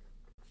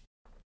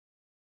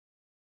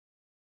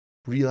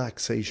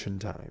relaxation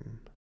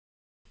time.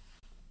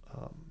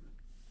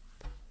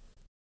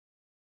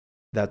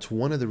 That's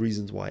one of the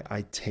reasons why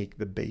I take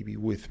the baby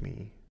with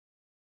me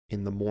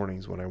in the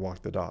mornings when I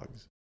walk the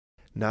dogs.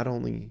 Not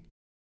only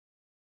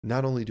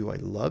do I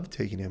love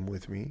taking him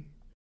with me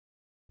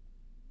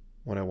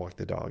when I walk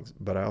the dogs,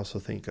 but I also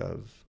think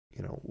of,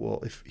 well,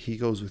 if he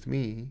goes with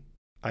me,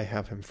 I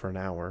have him for an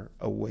hour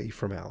away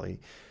from Allie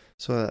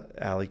so that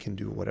Allie can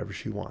do whatever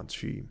she wants.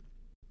 She,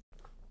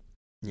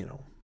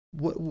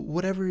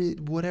 whatever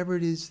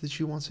it is that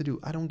she wants to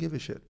do, I don't give a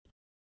shit.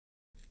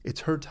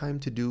 It's her time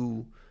to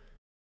do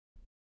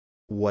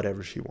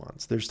whatever she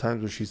wants. There's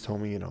times where she's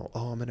told me, oh,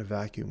 I'm going to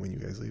vacuum when you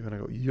guys leave. And I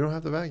go, you don't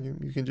have to vacuum.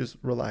 You can just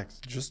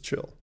relax, just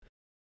chill.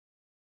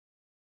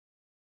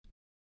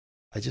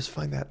 I just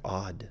find that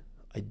odd.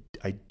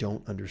 I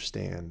don't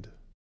understand.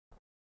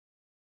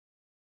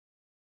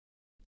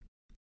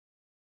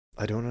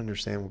 I don't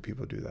understand when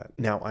people do that.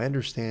 Now, I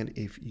understand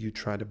if you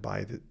try to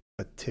buy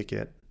a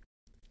ticket,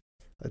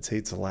 let's say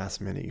it's the last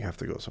minute, you have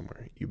to go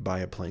somewhere. You buy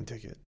a plane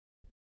ticket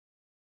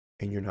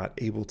and you're not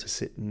able to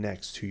sit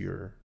next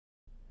to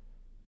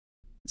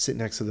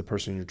the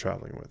person you're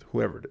traveling with,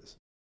 whoever it is.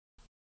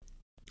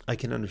 I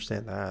can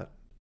understand that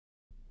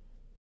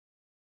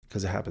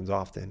because it happens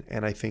often.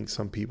 And I think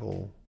some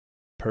people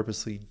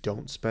purposely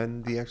don't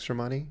spend the extra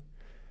money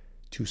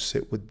to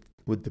sit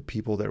with the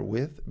people they're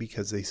with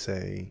because they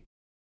say,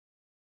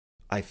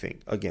 I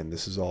think, again,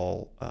 this is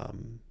all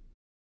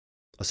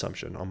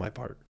assumption on my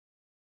part,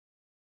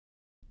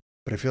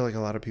 but I feel like a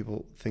lot of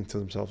people think to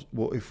themselves,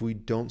 well, if we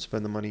don't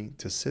spend the money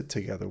to sit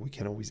together, we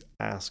can always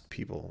ask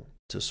people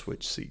to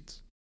switch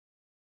seats.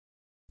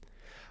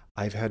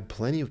 I've had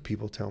plenty of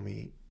people tell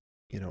me,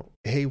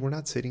 hey, we're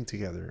not sitting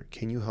together.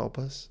 Can you help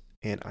us?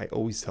 And I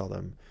always tell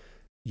them,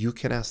 you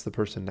can ask the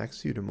person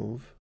next to you to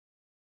move.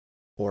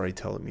 Or I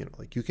tell them,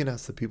 you can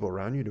ask the people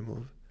around you to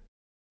move.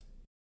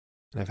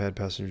 And I've had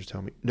passengers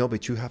tell me, no,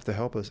 but you have to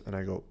help us. And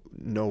I go,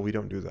 no, we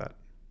don't do that.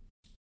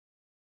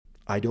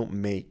 I don't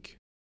make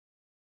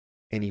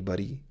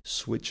anybody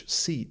switch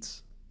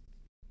seats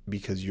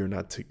because you're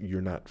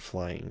not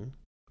flying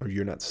or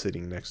you're not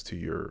sitting next to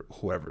your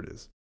whoever it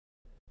is,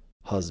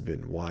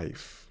 husband,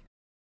 wife,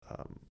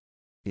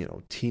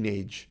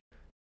 teenage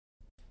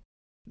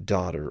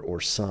daughter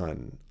or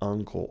son,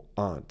 uncle,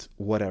 aunt,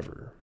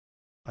 whatever.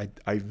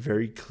 I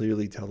very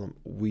clearly tell them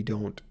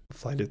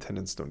flight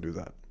attendants don't do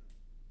that.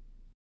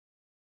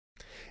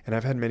 And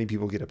I've had many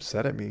people get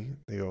upset at me.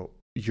 They go,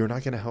 you're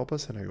not going to help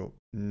us? And I go,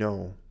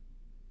 no.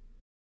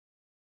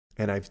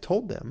 And I've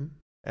told them,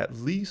 at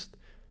least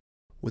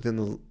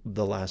within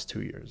the last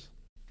 2 years.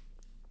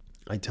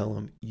 I tell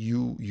them,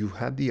 you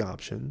had the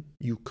option.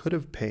 You could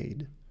have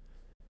paid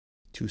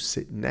to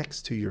sit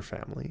next to your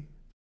family,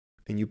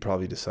 and you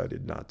probably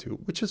decided not to,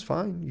 which is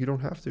fine. You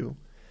don't have to.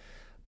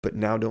 But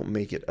now don't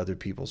make it other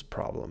people's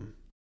problem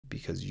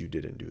because you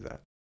didn't do that.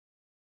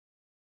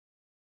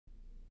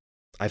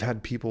 I've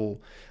had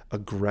people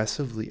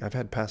aggressively, I've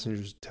had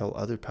passengers tell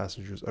other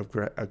passengers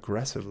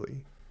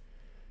aggressively,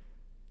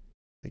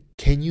 like,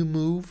 can you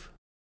move?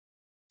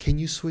 Can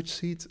you switch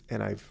seats?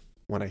 And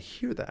when I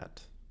hear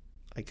that,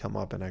 I come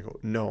up and I go,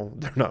 no,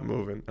 they're not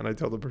moving. And I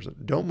tell the person,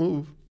 don't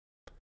move.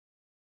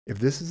 If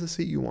this is the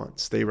seat you want,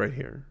 stay right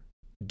here.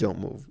 Don't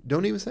move.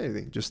 Don't even say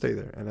anything. Just stay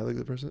there. And I look at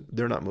the person,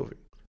 they're not moving.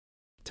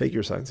 Take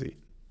your assigned seat.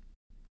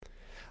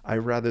 I'd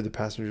rather the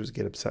passengers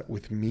get upset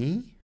with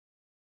me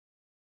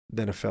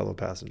than a fellow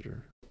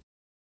passenger.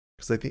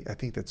 Because I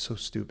think that's so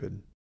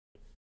stupid.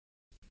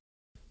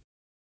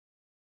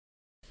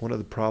 One of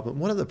the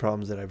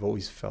problems that I've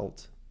always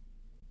felt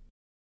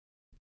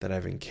that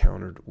I've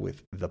encountered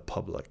with the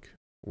public,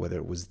 whether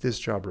it was this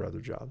job or other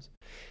jobs,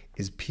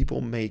 is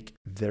people make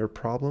their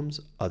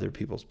problems other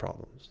people's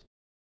problems.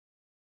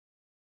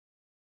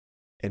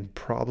 And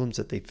problems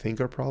that they think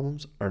are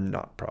problems are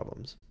not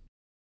problems.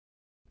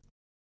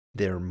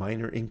 They're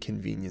minor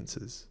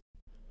inconveniences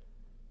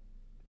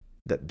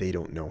that they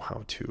don't know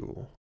how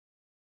to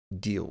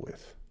deal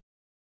with.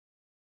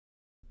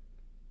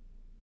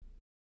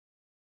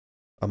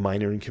 A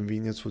minor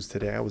inconvenience was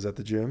today. I was at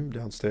the gym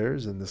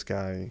downstairs, and this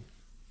guy,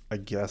 I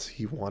guess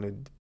he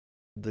wanted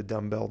the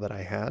dumbbell that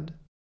I had.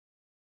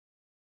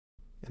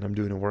 And I'm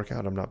doing a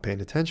workout. I'm not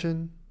paying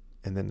attention.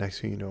 And then next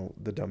thing you know,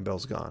 the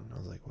dumbbell's gone. I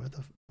was like, what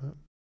the fuck?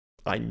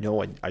 I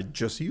know I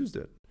just used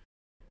it.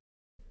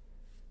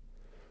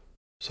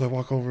 So I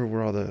walk over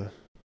where all the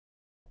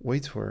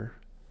weights were.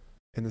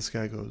 And this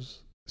guy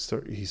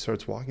he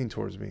starts walking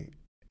towards me.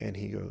 And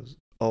he goes,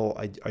 oh,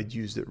 I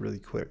used it really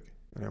quick.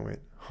 And I went,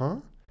 huh?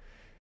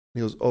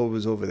 He goes, oh, it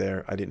was over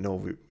there. I didn't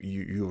know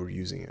you were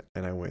using it.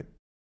 And I went,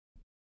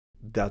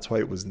 that's why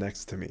it was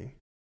next to me.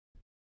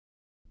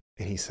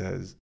 And he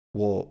says,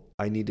 well,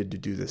 I needed to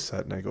do this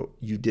set. And I go,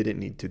 you didn't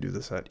need to do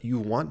the set. You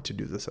want to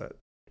do the set.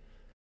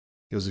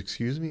 He goes,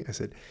 excuse me? I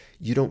said,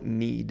 you don't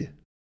need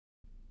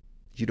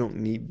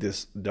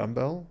this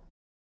dumbbell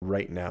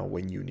right now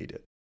when you need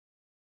it.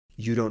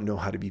 You don't know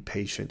how to be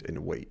patient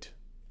and wait.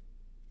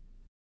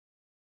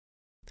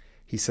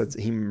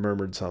 He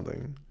murmured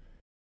something.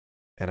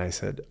 And I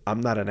said,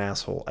 I'm not an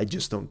asshole. I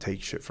just don't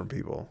take shit from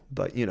people.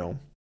 But, you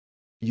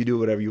do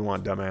whatever you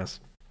want, dumbass.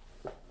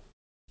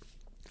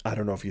 I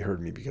don't know if he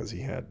heard me because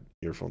he had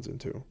earphones in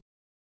too.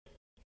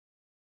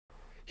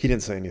 He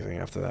didn't say anything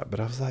after that, but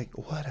I was like,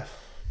 what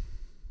if...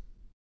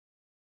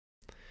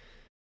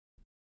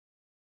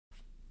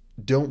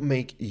 Don't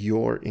make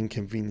your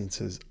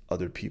inconveniences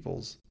other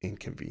people's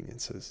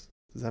inconveniences.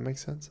 Does that make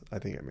sense? I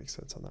think it makes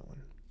sense on that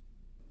one.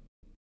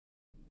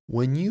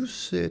 When you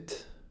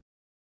sit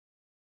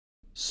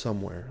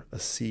somewhere, a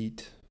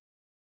seat,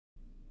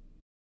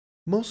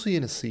 mostly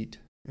in a seat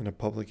in a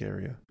public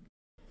area,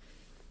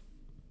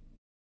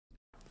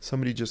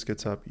 somebody just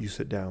gets up, you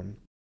sit down,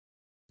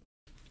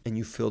 and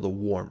you feel the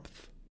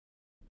warmth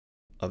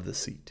of the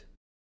seat.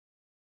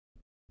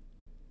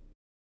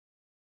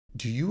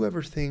 Do you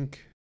ever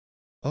think,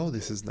 oh,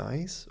 this is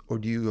nice? Or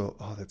do you go,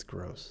 oh, that's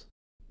gross?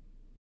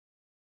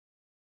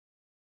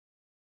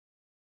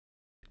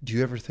 Do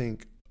you ever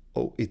think,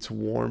 oh, it's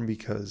warm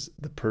because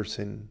there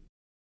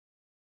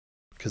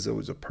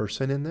was a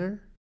person in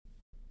there?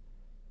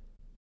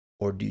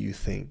 Or do you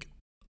think,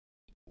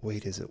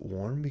 wait, is it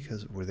warm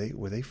because were they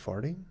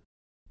farting?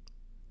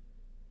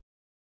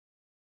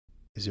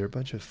 Is there a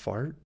bunch of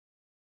fart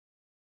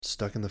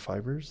stuck in the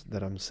fibers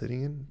that I'm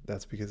sitting in?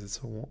 That's because it's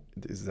so warm.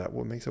 Is that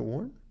what makes it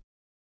warm?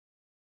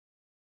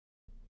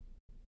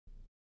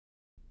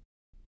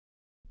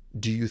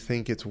 Do you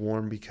think it's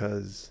warm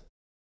because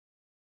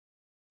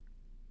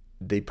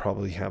they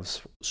probably have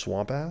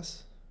swamp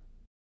ass?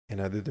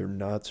 And either their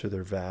nuts or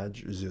their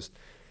vag is just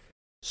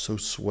so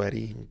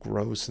sweaty and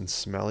gross and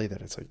smelly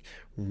that it's like,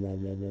 wah,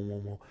 wah, wah, wah,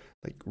 wah,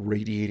 like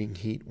radiating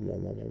heat wah,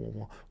 wah, wah,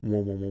 wah, wah,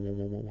 wah, wah,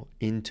 wah, wah, wah,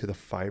 into the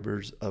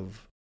fibers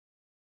of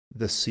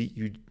the seat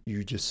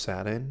you just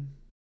sat in,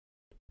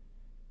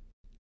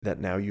 that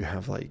now you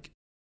have like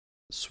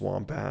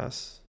swamp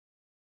ass,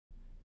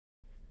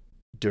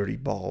 dirty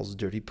balls,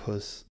 dirty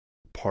puss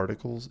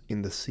particles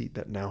in the seat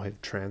that now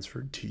have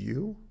transferred to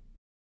you?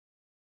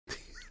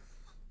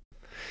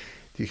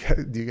 Do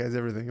you guys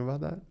ever think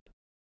about that?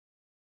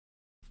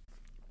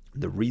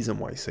 The reason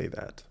why I say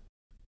that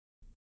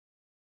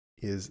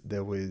is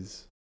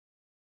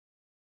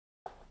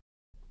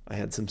I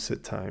had some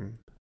sit time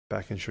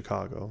back in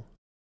Chicago,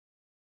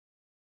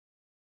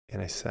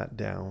 and I sat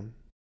down,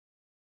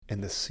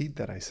 and the seat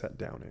that I sat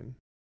down in,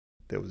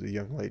 there was a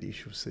young lady,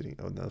 she was sitting,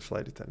 another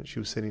flight attendant, she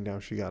was sitting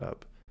down, she got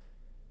up.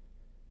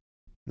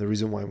 The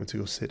reason why I went to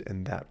go sit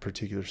in that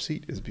particular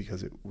seat is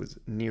because it was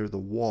near the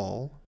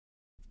wall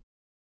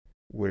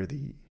where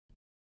the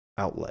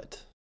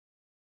outlet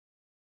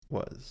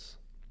was.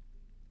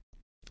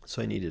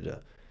 So I needed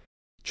to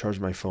charge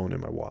my phone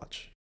and my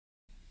watch.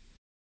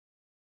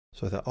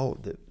 So I thought, oh,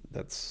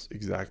 that's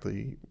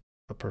exactly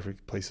a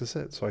perfect place to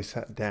sit. So I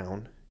sat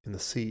down in the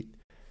seat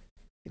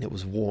and it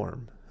was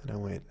warm. And I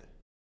went,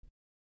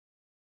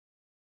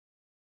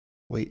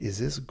 wait, is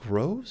this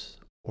gross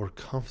or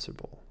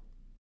comfortable?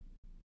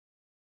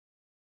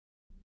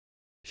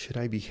 Should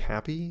I be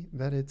happy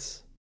that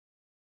it's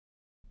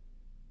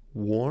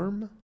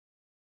warm?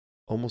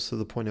 Almost to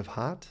the point of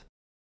hot?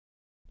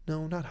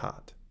 No, not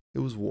hot. It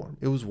was warm.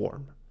 It was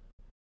warm.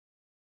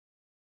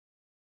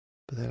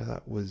 But then I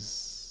thought,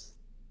 was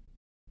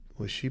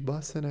she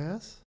busting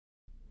ass?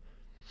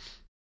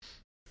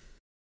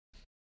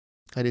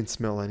 I didn't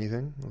smell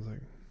anything. I was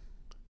like,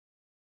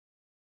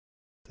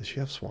 does she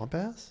have swamp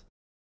ass?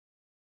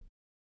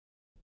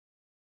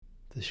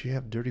 Does she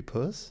have dirty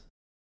puss?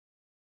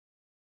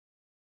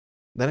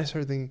 Then I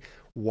started thinking,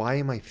 why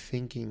am I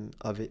thinking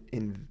of it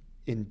in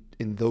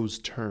those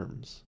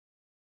terms?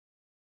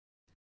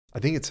 I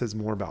think it says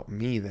more about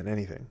me than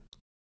anything.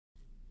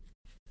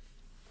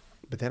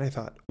 But then I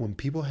thought, when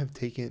people have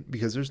taken,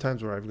 because there's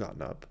times where I've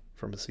gotten up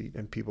from a seat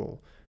and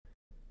people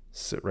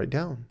sit right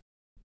down,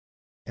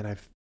 and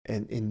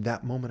in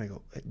that moment I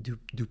go,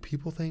 do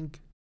people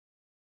think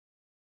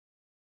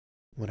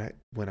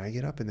when I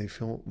get up and they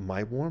feel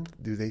my warmth,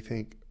 do they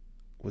think,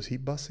 was he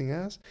busting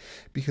ass?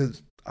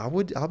 Because I'm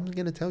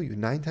gonna tell you,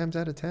 9 times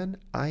out of 10,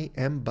 I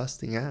am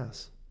busting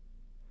ass.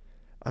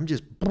 I'm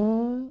just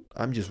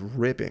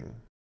ripping.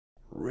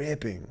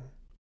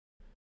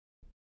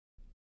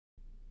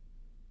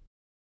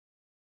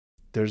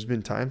 There's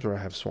been times where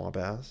I have swamp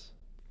ass.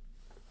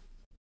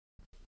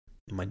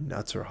 My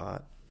nuts are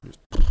hot.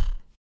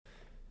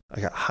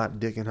 I got hot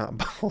dick and hot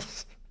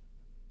balls.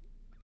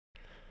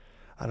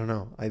 I don't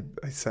know. I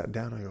sat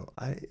down. I go,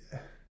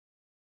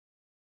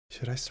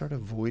 should I start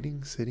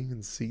avoiding sitting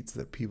in seats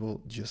that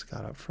people just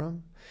got up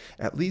from?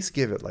 At least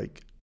give it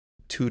like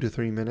 2 to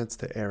 3 minutes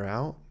to air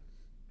out.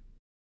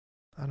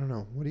 I don't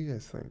know. What do you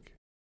guys think?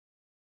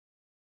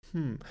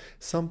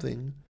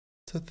 Something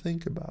to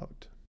think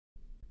about.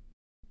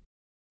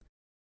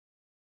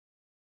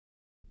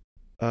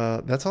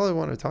 That's all I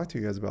want to talk to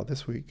you guys about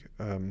this week.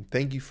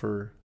 Thank you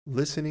for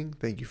listening.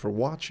 Thank you for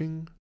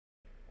watching.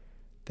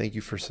 Thank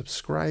you for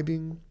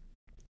subscribing.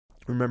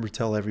 Remember,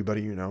 tell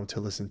everybody you know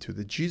to listen to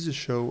The Jesus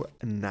Show,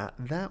 not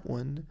that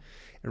one.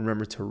 And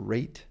remember to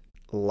rate,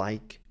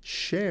 like,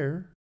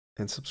 share,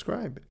 and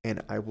subscribe.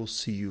 And I will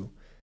see you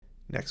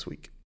next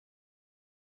week.